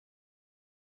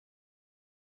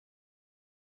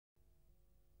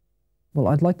Well,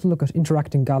 I'd like to look at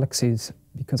interacting galaxies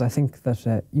because I think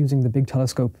that using the big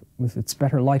telescope with its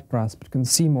better light grasp can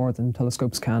see more than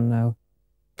telescopes can now.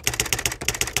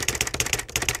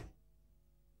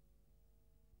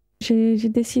 J'ai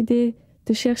décidé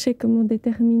de chercher comment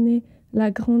déterminer la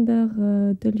grandeur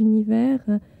de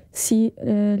l'univers, si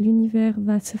l'univers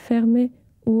va se fermer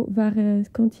ou va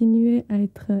continuer à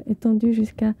être étendu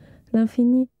jusqu'à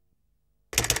l'infini.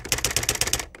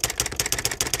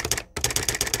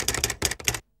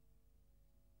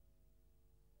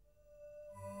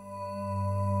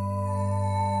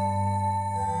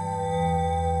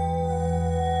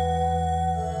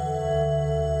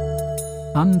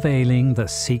 Unveiling the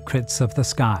secrets of the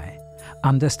sky,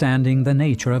 understanding the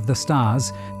nature of the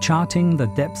stars, charting the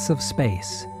depths of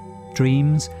space,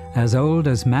 dreams as old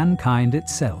as mankind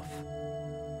itself.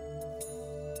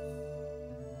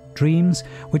 Dreams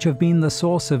which have been the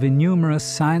source of innumerous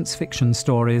science fiction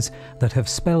stories that have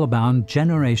spellbound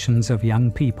generations of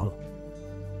young people.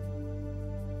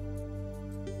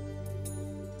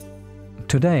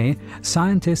 Today,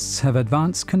 scientists have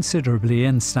advanced considerably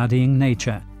in studying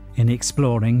nature, in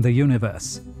exploring the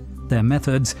universe. Their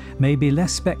methods may be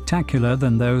less spectacular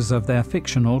than those of their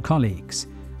fictional colleagues.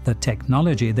 The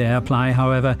technology they apply,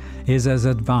 however, is as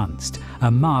advanced, a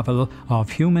marvel of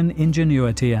human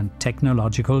ingenuity and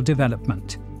technological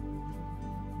development.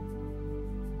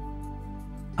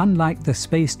 Unlike the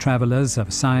space travelers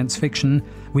of science fiction,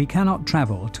 we cannot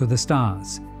travel to the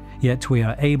stars. Yet we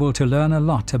are able to learn a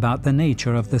lot about the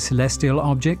nature of the celestial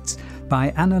objects by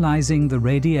analyzing the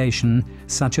radiation,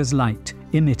 such as light,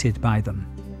 emitted by them.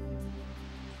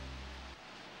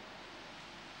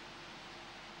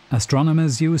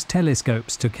 Astronomers use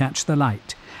telescopes to catch the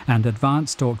light and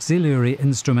advanced auxiliary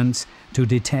instruments to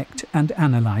detect and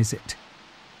analyze it.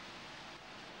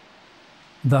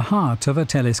 The heart of a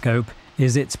telescope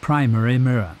is its primary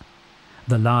mirror.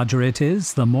 The larger it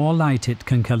is, the more light it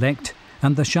can collect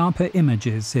and the sharper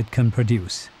images it can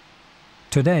produce.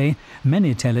 Today,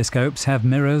 many telescopes have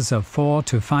mirrors of 4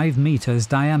 to 5 meters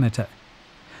diameter.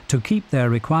 To keep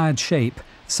their required shape,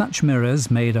 such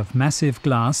mirrors made of massive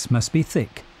glass must be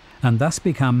thick and thus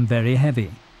become very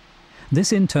heavy.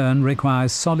 This in turn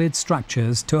requires solid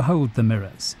structures to hold the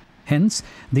mirrors. Hence,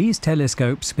 these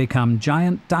telescopes become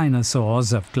giant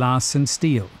dinosaurs of glass and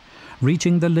steel,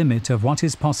 reaching the limit of what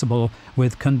is possible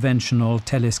with conventional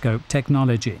telescope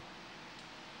technology.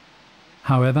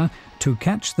 However, to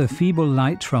catch the feeble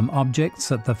light from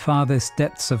objects at the farthest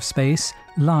depths of space,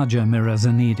 larger mirrors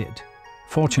are needed.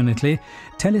 Fortunately,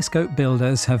 telescope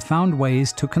builders have found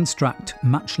ways to construct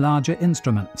much larger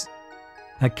instruments.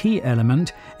 A key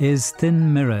element is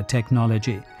thin mirror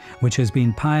technology, which has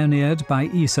been pioneered by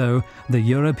ESO, the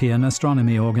European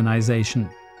Astronomy Organization.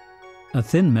 A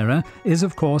thin mirror is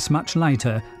of course much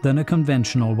lighter than a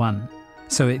conventional one,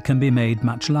 so it can be made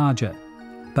much larger.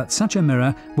 But such a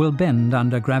mirror will bend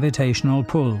under gravitational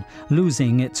pull,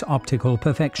 losing its optical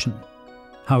perfection.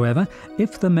 However,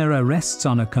 if the mirror rests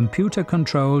on a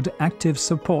computer-controlled active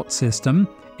support system,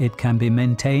 it can be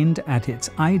maintained at its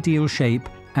ideal shape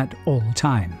at all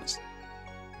times.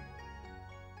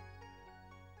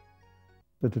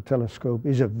 That a telescope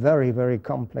is a very, very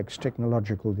complex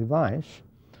technological device,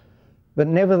 but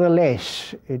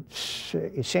nevertheless its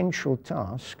essential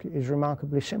task is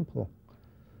remarkably simple.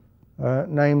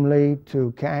 Namely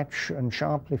to catch and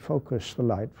sharply focus the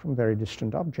light from very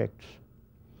distant objects.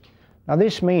 Now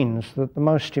this means that the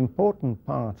most important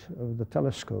part of the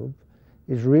telescope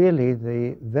is really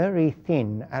the very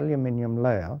thin aluminium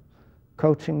layer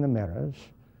coating the mirrors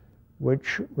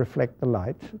which reflect the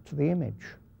light to the image.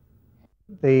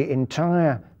 The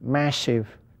entire massive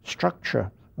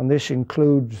structure, and this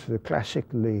includes the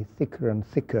classically thicker and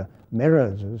thicker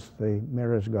mirrors as the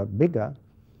mirrors got bigger,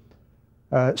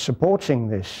 supporting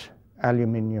this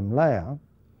aluminium layer,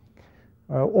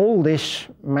 all this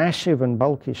massive and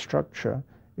bulky structure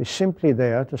is simply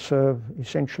there to serve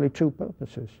essentially two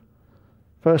purposes.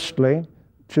 Firstly,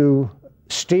 to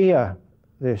steer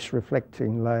this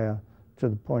reflecting layer to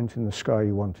the point in the sky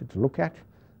you want it to look at,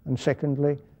 and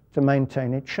secondly, to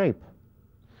maintain its shape.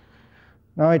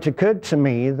 Now it occurred to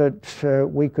me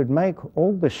that we could make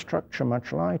all this structure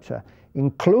much lighter,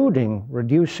 including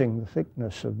reducing the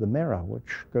thickness of the mirror,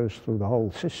 which goes through the whole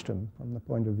system from the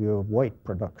point of view of weight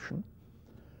production,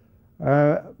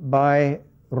 by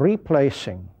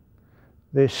replacing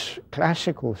this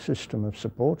classical system of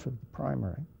support of the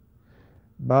primary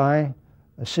by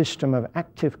a system of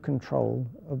active control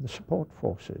of the support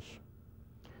forces.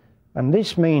 And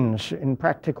this means, in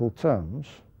practical terms,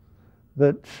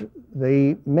 that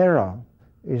the mirror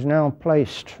is now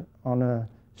placed on a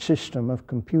system of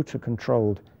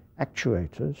computer-controlled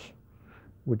actuators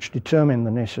which determine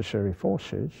the necessary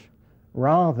forces,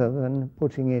 rather than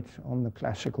putting it on the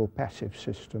classical passive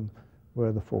system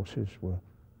where the forces were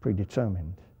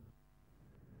predetermined.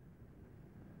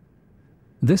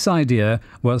 This idea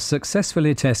was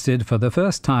successfully tested for the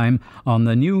first time on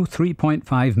the new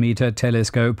 3.5-meter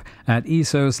telescope at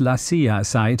ESO's La Silla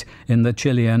site in the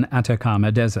Chilean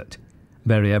Atacama Desert.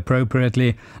 Very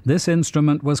appropriately, this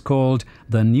instrument was called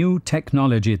the New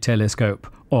Technology Telescope,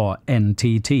 or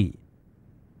NTT.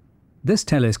 This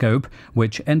telescope,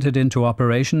 which entered into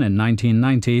operation in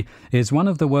 1990, is one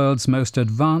of the world's most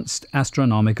advanced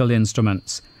astronomical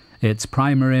instruments. Its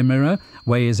primary mirror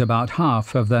weighs about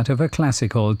half of that of a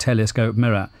classical telescope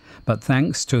mirror, but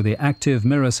thanks to the active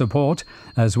mirror support,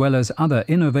 as well as other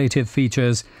innovative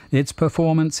features, its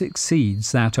performance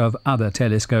exceeds that of other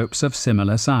telescopes of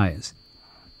similar size.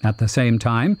 At the same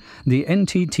time, the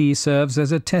NTT serves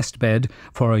as a testbed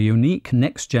for a unique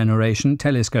next-generation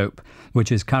telescope,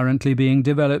 which is currently being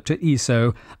developed at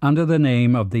ESO under the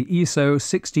name of the ESO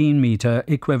 16-meter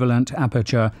equivalent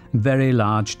aperture Very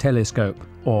Large Telescope,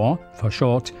 or, for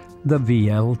short, the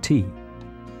VLT.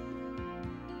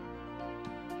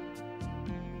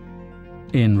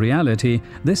 In reality,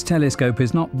 this telescope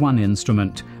is not one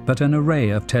instrument, but an array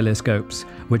of telescopes,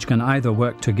 which can either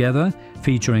work together,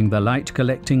 featuring the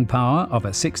light-collecting power of a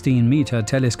 16-meter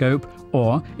telescope,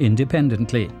 or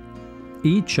independently.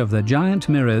 Each of the giant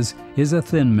mirrors is a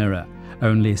thin mirror,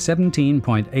 only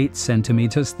 17.8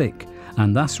 centimeters thick,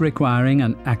 and thus requiring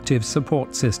an active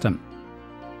support system.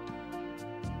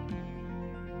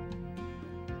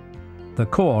 The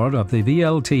core of the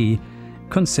VLT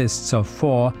consists of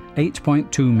 4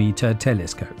 8.2-meter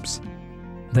telescopes.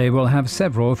 They will have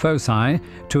several foci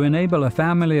to enable a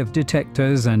family of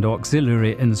detectors and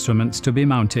auxiliary instruments to be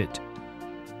mounted.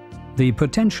 The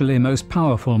potentially most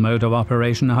powerful mode of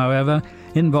operation, however,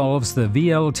 involves the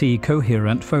VLT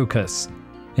coherent focus.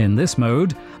 In this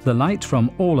mode, the light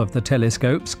from all of the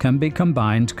telescopes can be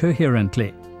combined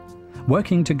coherently.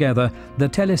 Working together, the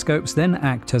telescopes then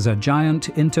act as a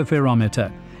giant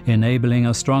interferometer, enabling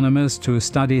astronomers to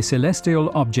study celestial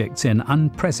objects in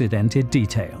unprecedented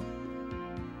detail.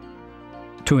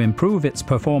 To improve its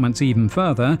performance even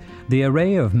further, the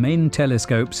array of main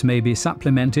telescopes may be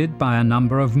supplemented by a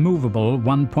number of movable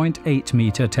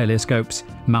 1.8-meter telescopes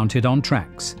mounted on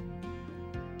tracks.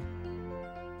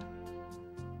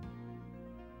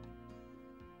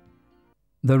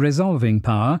 The resolving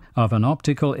power of an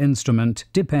optical instrument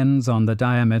depends on the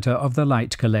diameter of the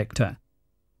light collector.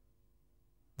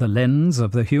 The lens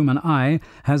of the human eye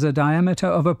has a diameter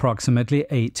of approximately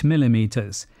 8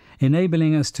 millimeters,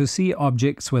 enabling us to see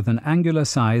objects with an angular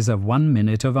size of 1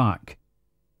 minute of arc.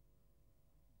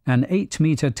 An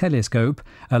 8-meter telescope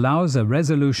allows a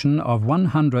resolution of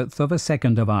 1/100th of a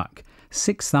second of arc,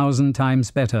 6,000 times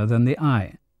better than the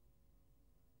eye.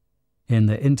 In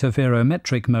the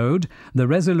interferometric mode, the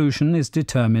resolution is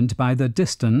determined by the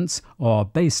distance, or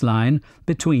baseline,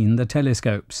 between the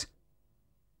telescopes.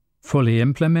 Fully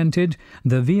implemented,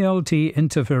 the VLT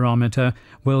interferometer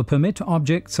will permit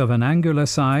objects of an angular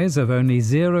size of only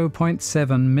 0.7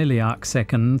 milliarc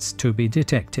seconds to be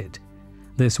detected.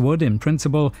 This would, in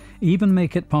principle, even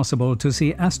make it possible to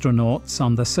see astronauts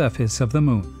on the surface of the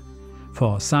Moon.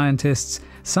 For scientists,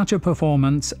 such a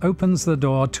performance opens the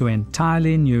door to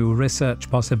entirely new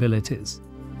research possibilities.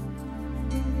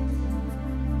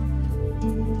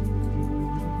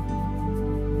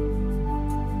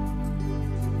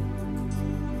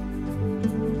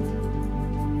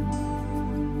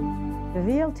 The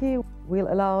VLT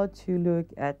will allow to look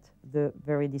at the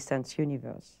very distant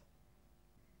universe.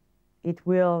 It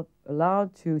will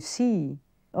allow to see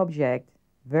objects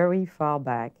very far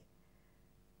back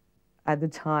at the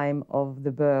time of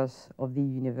the birth of the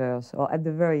universe, or at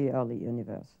the very early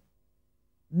universe.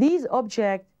 These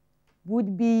objects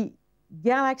would be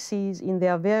galaxies in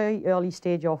their very early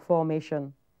stage of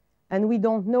formation, and we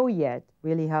don't know yet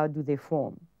really how do they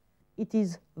form. It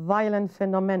is violent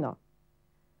phenomena,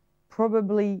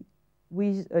 probably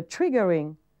with a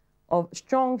triggering of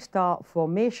strong star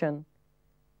formation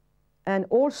and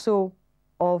also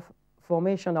of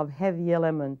formation of heavy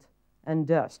element and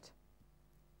dust.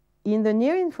 In the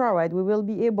near infrared, we will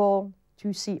be able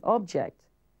to see objects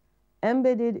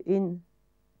embedded in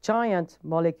giant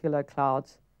molecular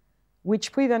clouds,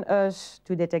 which prevent us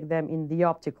to detect them in the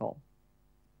optical.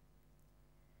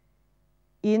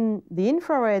 In the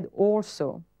infrared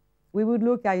also, we would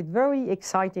look at very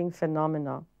exciting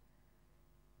phenomena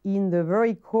in the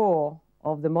very core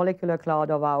of the molecular cloud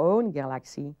of our own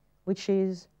galaxy, which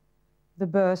is the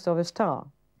burst of a star.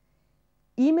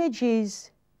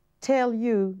 Images tell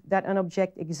you that an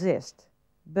object exists,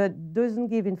 but doesn't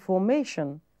give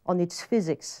information on its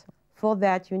physics. For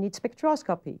that, you need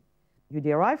spectroscopy. You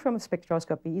derive from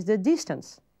spectroscopy is the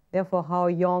distance, therefore how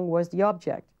young was the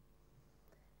object.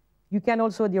 You can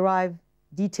also derive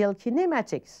detailed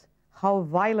kinematics, how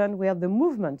violent were the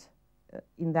movement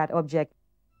in that object.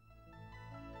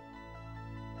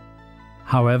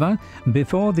 However,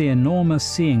 before the enormous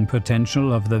seeing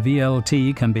potential of the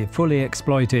VLT can be fully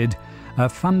exploited, a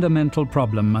fundamental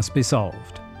problem must be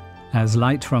solved. As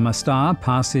light from a star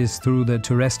passes through the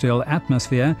terrestrial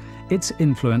atmosphere, it's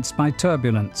influenced by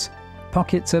turbulence,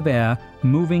 pockets of air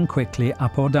moving quickly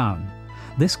up or down.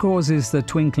 This causes the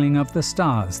twinkling of the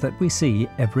stars that we see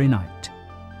every night.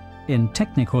 In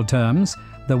technical terms,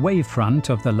 the wavefront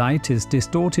of the light is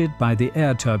distorted by the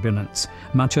air turbulence,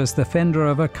 much as the fender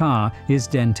of a car is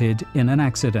dented in an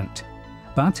accident.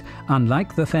 But,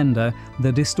 unlike the fender,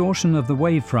 the distortion of the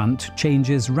wavefront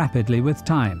changes rapidly with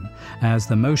time, as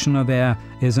the motion of air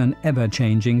is an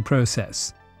ever-changing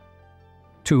process.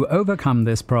 To overcome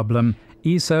this problem,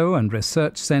 ESO and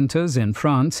research centres in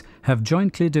France have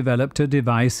jointly developed a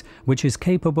device which is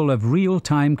capable of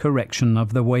real-time correction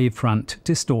of the wavefront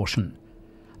distortion.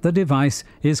 The device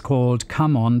is called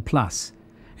COME-ON Plus.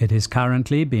 It is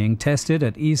currently being tested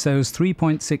at ESO's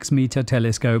 3.6-metre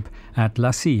telescope at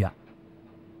La Silla.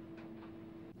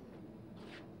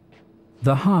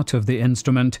 The heart of the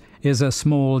instrument is a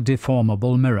small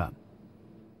deformable mirror.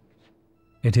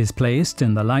 It is placed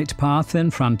in the light path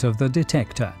in front of the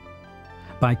detector.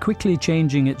 By quickly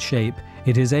changing its shape,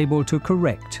 it is able to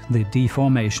correct the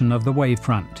deformation of the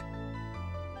wavefront.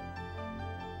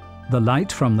 The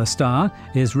light from the star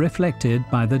is reflected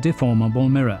by the deformable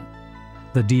mirror.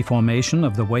 The deformation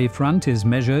of the wavefront is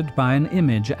measured by an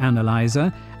image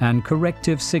analyzer, and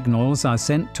corrective signals are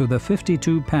sent to the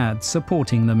 52 pads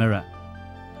supporting the mirror.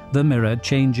 The mirror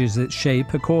changes its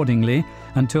shape accordingly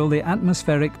until the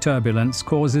atmospheric turbulence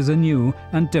causes a new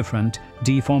and different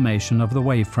deformation of the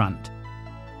wavefront.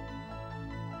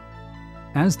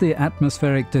 As the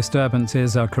atmospheric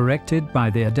disturbances are corrected by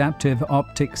the adaptive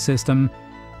optics system,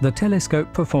 the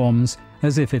telescope performs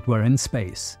as if it were in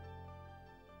space.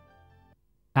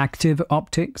 Active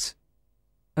optics,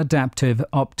 adaptive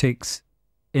optics,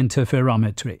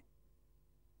 interferometry.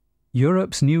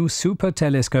 Europe's new super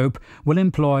telescope will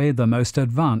employ the most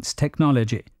advanced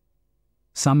technology,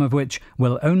 some of which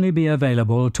will only be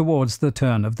available towards the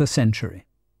turn of the century.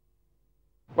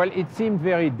 Well, it seemed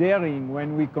very daring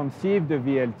when we conceived the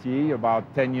VLT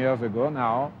about 10 years ago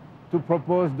now to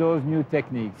propose those new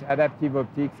techniques, adaptive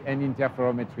optics and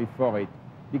interferometry for it,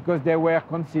 because they were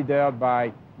considered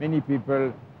by many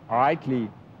people rightly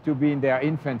to be in their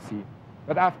infancy.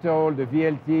 But after all, the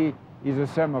VLT is a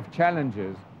sum of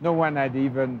challenges. No one had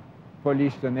even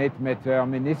polished an 8-meter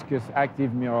meniscus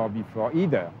active mirror before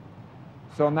either.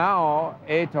 So now,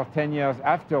 8 or 10 years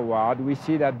afterward, we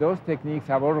see that those techniques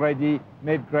have already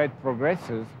made great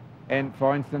progresses. And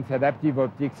for instance, adaptive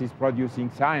optics is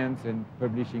producing science and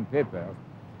publishing papers.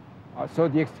 So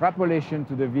the extrapolation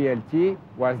to the VLT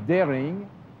was daring,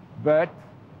 but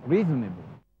reasonable.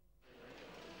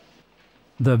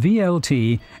 The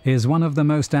VLT is one of the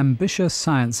most ambitious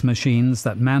science machines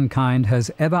that mankind has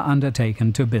ever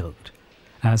undertaken to build.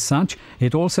 As such,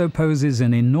 it also poses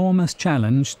an enormous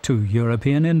challenge to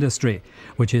European industry,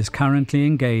 which is currently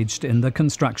engaged in the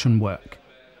construction work.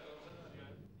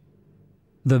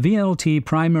 The VLT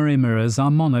primary mirrors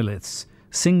are monoliths,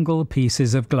 single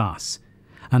pieces of glass.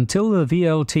 Until the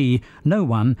VLT, no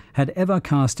one had ever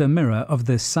cast a mirror of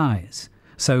this size,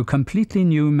 so completely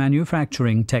new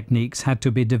manufacturing techniques had to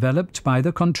be developed by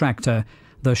the contractor,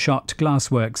 the Schott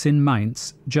Glassworks in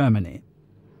Mainz, Germany.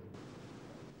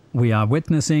 We are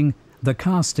witnessing the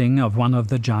casting of one of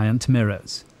the giant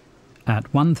mirrors.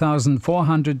 At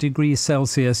 1,400 degrees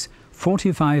Celsius,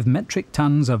 45 metric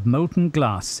tons of molten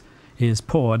glass is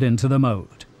poured into the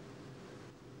mold.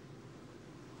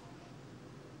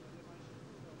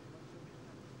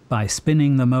 By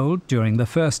spinning the mold during the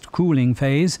first cooling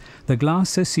phase, the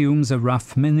glass assumes a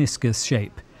rough meniscus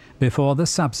shape before the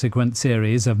subsequent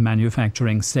series of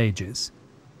manufacturing stages.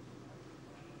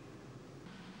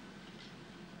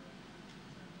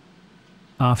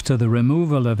 After the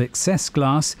removal of excess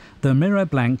glass, the mirror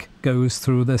blank goes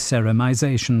through the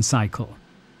ceramization cycle.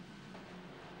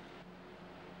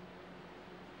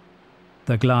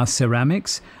 The glass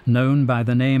ceramics, known by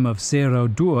the name of zero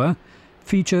Dur,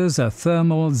 features a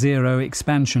thermal zero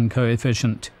expansion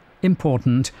coefficient,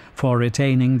 important for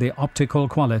retaining the optical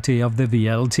quality of the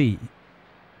VLT.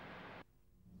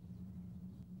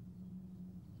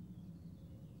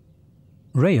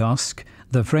 Rayosque,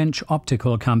 the French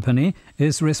optical company,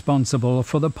 is responsible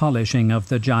for the polishing of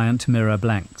the giant mirror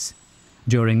blanks.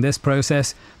 During this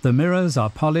process, the mirrors are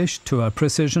polished to a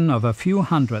precision of a few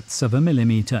hundredths of a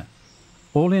millimetre.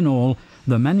 All in all,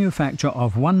 the manufacture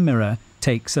of one mirror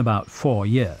takes about 4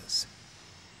 years.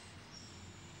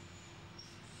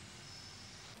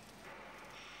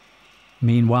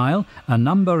 Meanwhile, a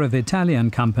number of Italian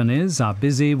companies are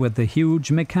busy with the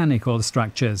huge mechanical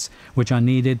structures which are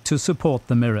needed to support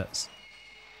the mirrors.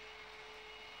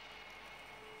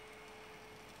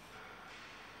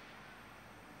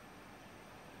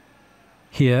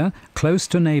 Here, close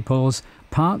to Naples,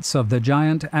 parts of the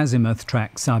giant azimuth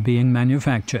tracks are being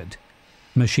manufactured.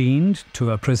 Machined to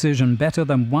a precision better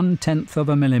than 1/10 of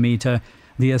a millimetre,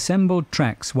 the assembled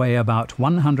tracks weigh about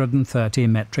 130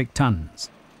 metric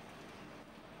tons.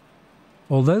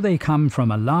 Although they come from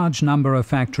a large number of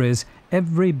factories,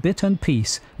 every bit and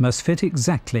piece must fit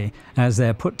exactly as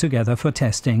they're put together for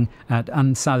testing at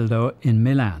Ansaldo in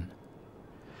Milan.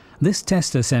 This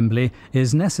test assembly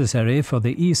is necessary for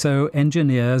the ESO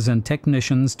engineers and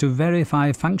technicians to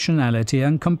verify functionality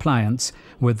and compliance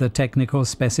with the technical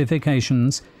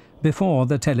specifications before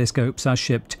the telescopes are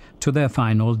shipped to their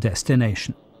final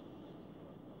destination.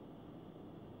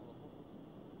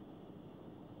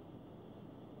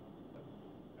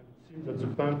 That the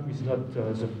pump is not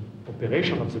the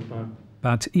operation of the pump.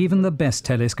 But even the best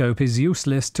telescope is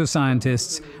useless to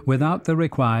scientists without the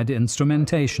required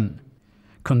instrumentation.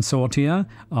 Consortia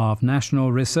of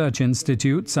national research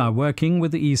institutes are working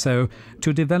with the ESO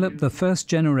to develop the first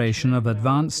generation of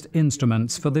advanced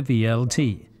instruments for the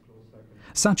VLT.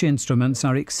 Such instruments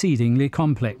are exceedingly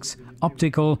complex,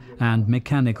 optical and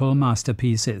mechanical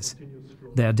masterpieces.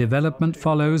 Their development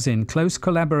follows in close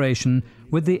collaboration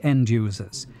with the end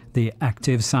users, the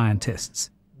active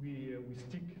scientists.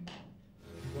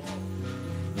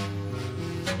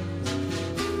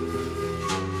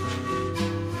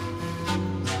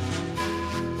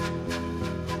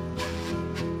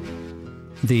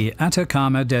 The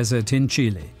Atacama Desert in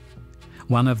Chile,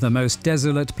 one of the most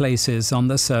desolate places on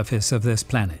the surface of this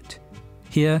planet.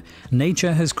 Here,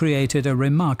 nature has created a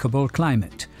remarkable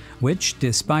climate, which,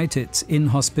 despite its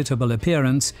inhospitable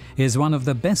appearance, is one of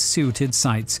the best suited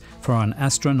sites for an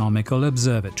astronomical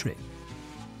observatory.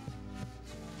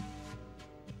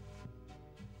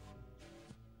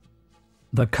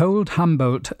 The cold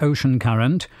Humboldt ocean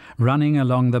current, running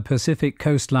along the Pacific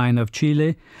coastline of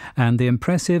Chile, and the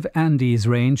impressive Andes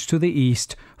range to the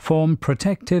east form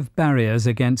protective barriers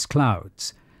against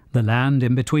clouds. The land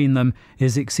in between them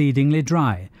is exceedingly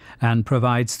dry and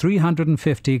provides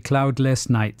 350 cloudless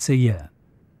nights a year.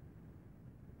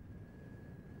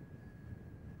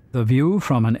 The view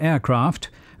from an aircraft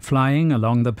flying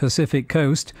along the Pacific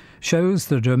coast shows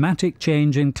the dramatic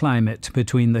change in climate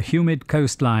between the humid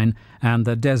coastline and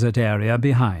the desert area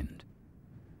behind.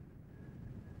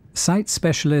 Site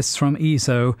specialists from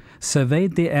ESO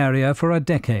surveyed the area for a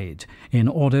decade in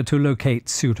order to locate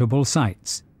suitable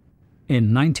sites.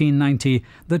 In 1990,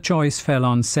 the choice fell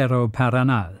on Cerro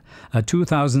Paranal, a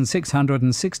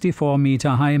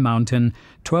 2,664-metre-high mountain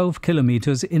 12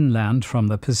 kilometres inland from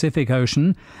the Pacific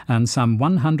Ocean and some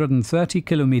 130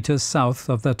 kilometres south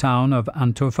of the town of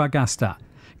Antofagasta,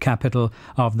 capital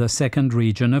of the second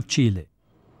region of Chile.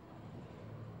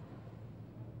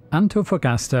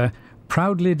 Antofagasta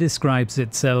proudly describes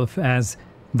itself as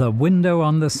the window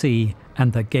on the sea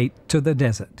and the gate to the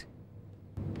desert.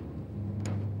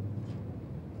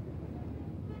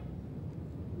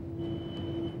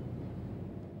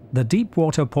 The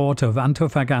deep-water port of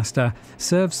Antofagasta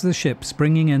serves the ships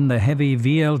bringing in the heavy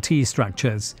VLT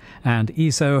structures, and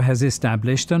ESO has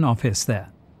established an office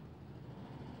there.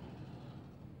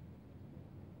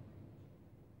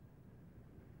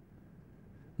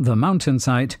 The mountain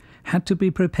site had to be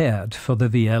prepared for the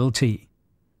VLT.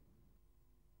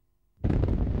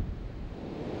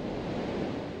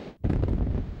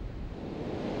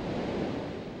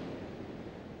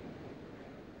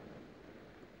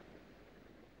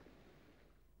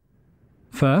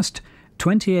 First,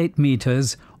 28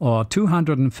 meters or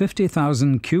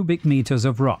 250,000 cubic meters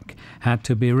of rock had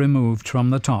to be removed from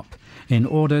the top in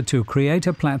order to create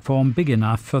a platform big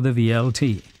enough for the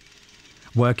VLT.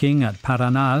 Working at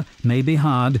Paranal may be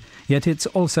hard, yet it's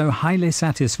also highly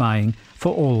satisfying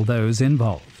for all those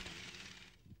involved.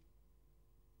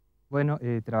 Well,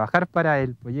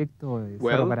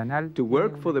 to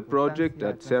work for the project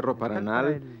at Cerro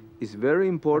Paranal is very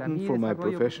important for my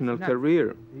professional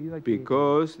career,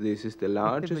 because this is the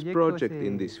largest project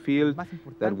in this field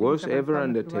that was ever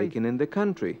undertaken in the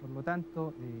country.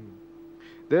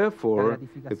 Therefore,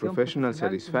 the professional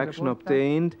satisfaction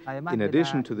obtained, in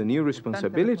addition to the new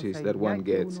responsibilities that one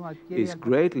gets, is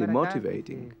greatly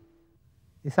motivating.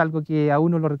 Es algo que a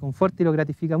uno lo reconforta y lo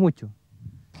gratifica mucho.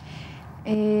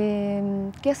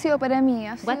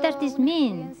 What does this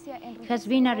mean? It has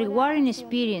been a rewarding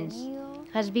experience,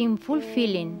 it has been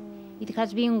fulfilling, it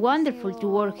has been wonderful to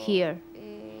work here.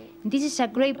 This is a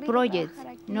great project,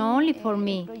 not only for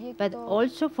me, but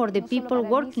also for the people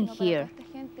working here.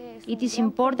 It is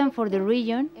important for the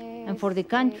region and for the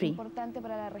country.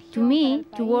 To me,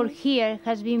 to work here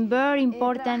has been very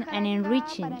important and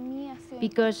enriching,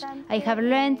 because I have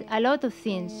learned a lot of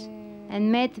things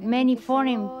and met many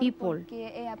foreign people,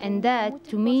 and that,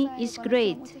 to me, is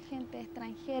great.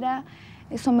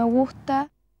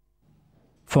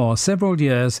 For several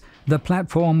years, the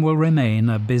platform will remain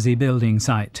a busy building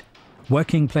site,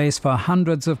 working place for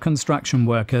hundreds of construction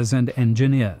workers and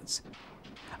engineers.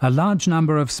 A large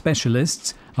number of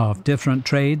specialists of different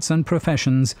trades and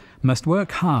professions must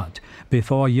work hard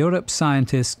before Europe's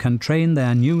scientists can train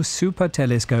their new super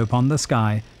telescope on the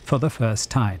sky for the first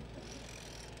time.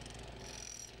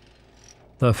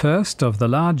 The first of the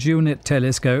large unit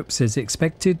telescopes is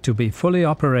expected to be fully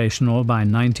operational by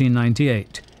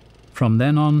 1998. From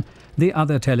then on, the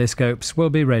other telescopes will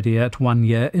be ready at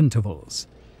one-year intervals.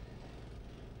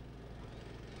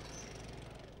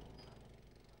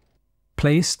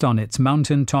 Placed on its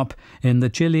mountaintop in the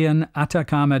Chilean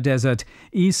Atacama Desert,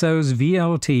 ESO's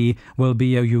VLT will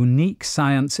be a unique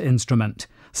science instrument,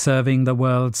 serving the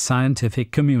world's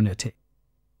scientific community.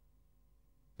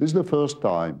 This is the first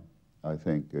time, I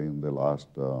think, in the last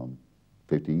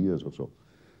 50 years or so,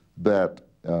 that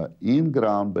in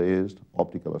ground-based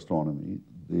optical astronomy,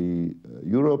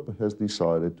 Europe has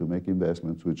decided to make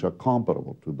investments which are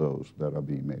comparable to those that are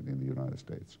being made in the United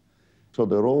States. So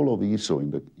the role of ESO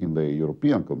in the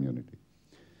European community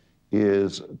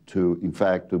is to, in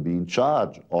fact, to be in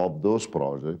charge of those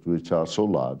projects which are so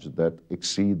large that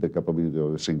exceed the capability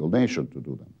of a single nation to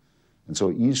do them. And so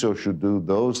ESO should do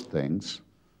those things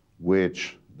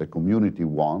which the community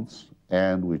wants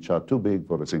and which are too big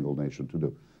for a single nation to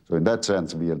do. So in that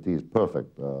sense, VLT is a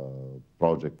perfect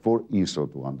project for ESO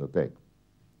to undertake.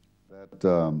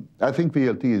 I think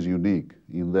VLT is unique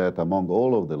in that among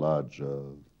all of the large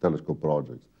telescope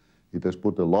projects, it has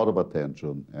put a lot of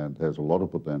attention and has a lot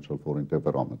of potential for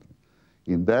interferometry.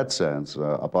 In that sense,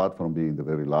 apart from being the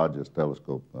very largest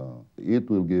telescope, it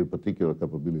will give particular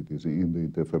capabilities in the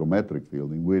interferometric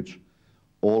field in which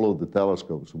all of the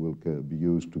telescopes will be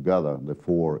used together. The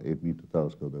 4 8-meter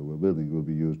telescopes that we're building will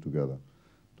be used together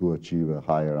to achieve a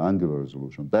higher angular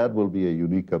resolution. That will be a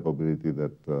unique capability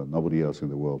that nobody else in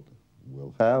the world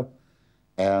will have.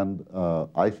 And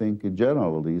I think in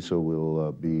general, ESO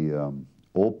will be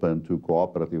open to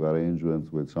cooperative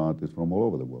arrangements with scientists from all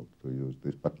over the world to use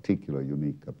this particular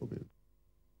unique capability.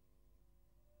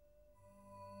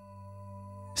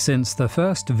 Since the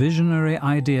first visionary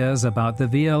ideas about the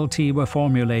VLT were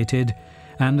formulated,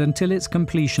 and until its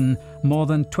completion, more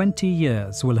than 20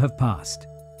 years will have passed.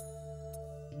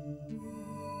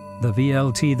 The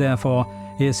VLT, therefore,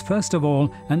 is first of all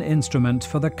an instrument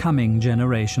for the coming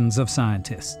generations of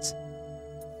scientists.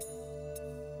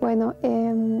 Bueno,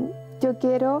 yo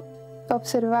quiero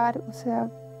observar, o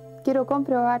sea, quiero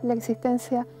comprobar la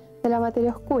existencia de la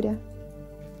materia oscura.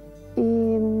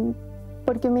 Y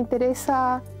porque me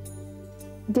interesa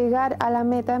llegar a la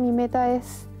meta. Mi meta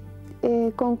es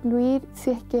concluir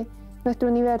si es que nuestro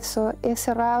universo es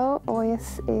cerrado o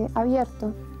es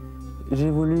abierto. J'ai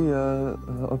voulu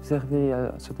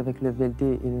observer, soit avec le VLT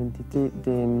et l'entité,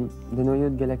 des noyaux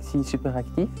de galaxies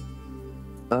superactifs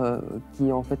qui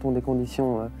en fait ont des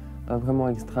conditions vraiment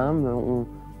extrêmes.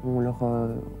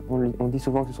 On dit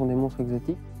souvent que ce sont des monstres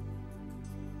exotiques.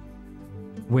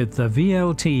 With the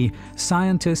VLT,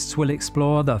 scientists will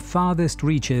explore the farthest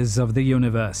reaches of the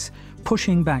universe,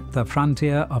 pushing back the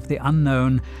frontier of the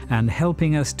unknown and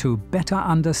helping us to better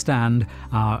understand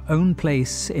our own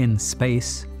place in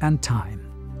space and time.